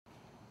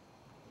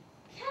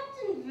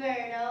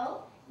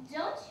Verdo,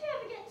 don't you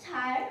ever get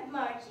tired of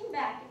marching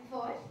back and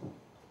forth?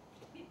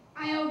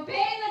 I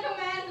obey the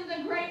commands of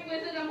the Great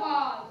Wizard of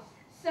Oz.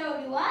 So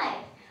do I.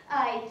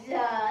 I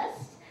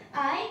dust,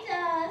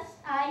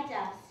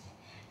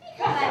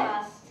 because I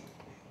must.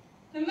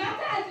 The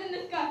matter has been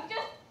discussed.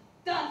 Just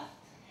dust.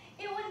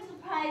 It wouldn't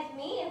surprise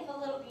me if a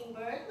little green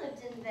bird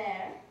lived in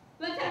there.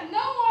 Let's have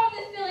no more of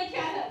this silly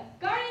chatter.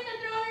 Guarding the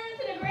throne room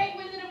to the Great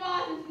Wizard of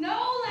Oz is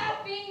no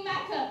laughing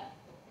matter.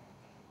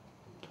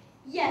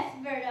 Yes,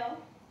 Verdo.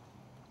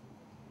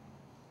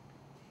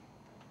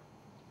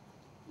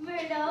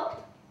 Verdo?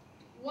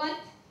 What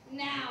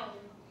now?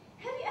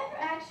 Have you ever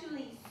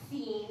actually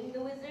seen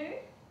the wizard?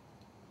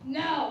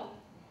 No.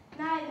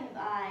 Neither have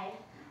I.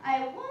 I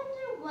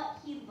wonder what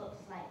he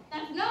looks like.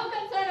 That's no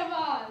concern of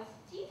ours.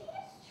 Do you think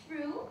it's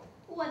true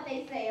what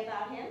they say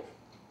about him?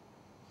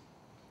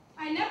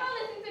 I never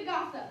listen to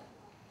gossip.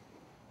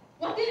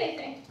 What do they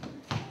say?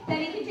 That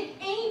he can take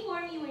any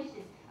form he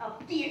wishes. A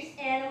fierce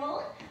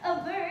animal, a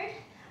bird,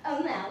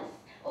 a mouse,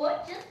 or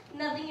just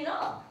nothing at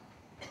all.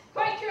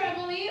 Quite true, I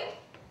believe.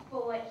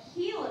 But what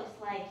he looks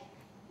like,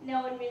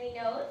 no one really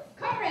knows.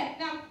 Comrade,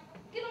 now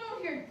get on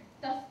with your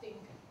dusting.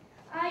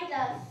 I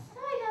dust.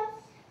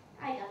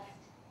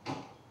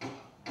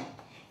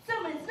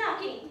 Someone is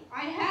knocking.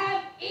 I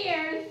have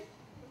ears.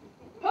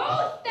 Who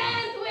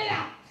stands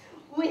without?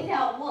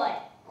 Without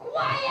what?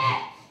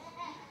 Quiet!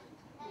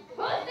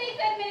 Who seeks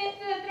admittance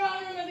to the throne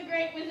room of the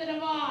Great Wizard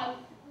of Oz?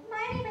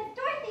 My name is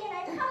Dorothy, and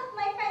I've come with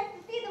my friends to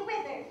see the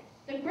wizard.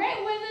 The Great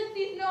Wizard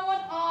sees no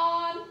one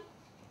on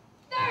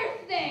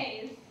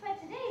Thursdays.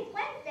 But today's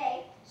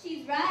Wednesday.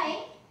 She's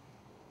right.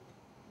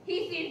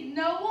 He sees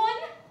no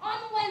one on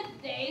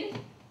Wednesdays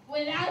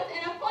without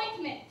an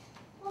appointment.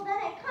 Well, then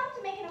I've come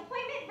to make an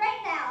appointment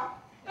right now.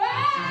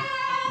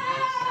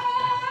 Ah!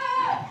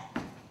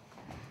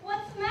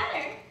 What's the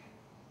matter?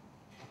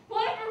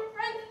 One of her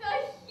friends is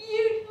a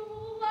huge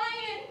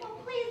lion. Well,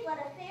 please let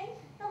us in.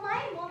 The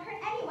lion won't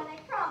hurt anyone, I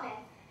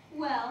promise.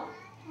 Well,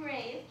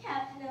 brave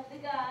captain of the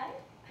guard.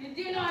 You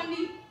do know I'm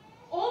the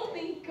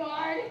only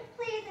guard.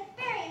 Please, it's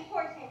very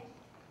important.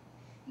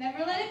 Never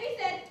let it be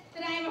said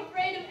that I am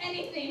afraid of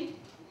anything.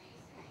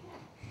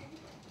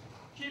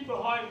 Keep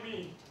behind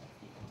me.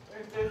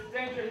 If there's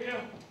danger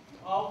here,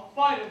 I'll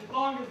fight as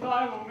long as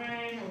I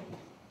remain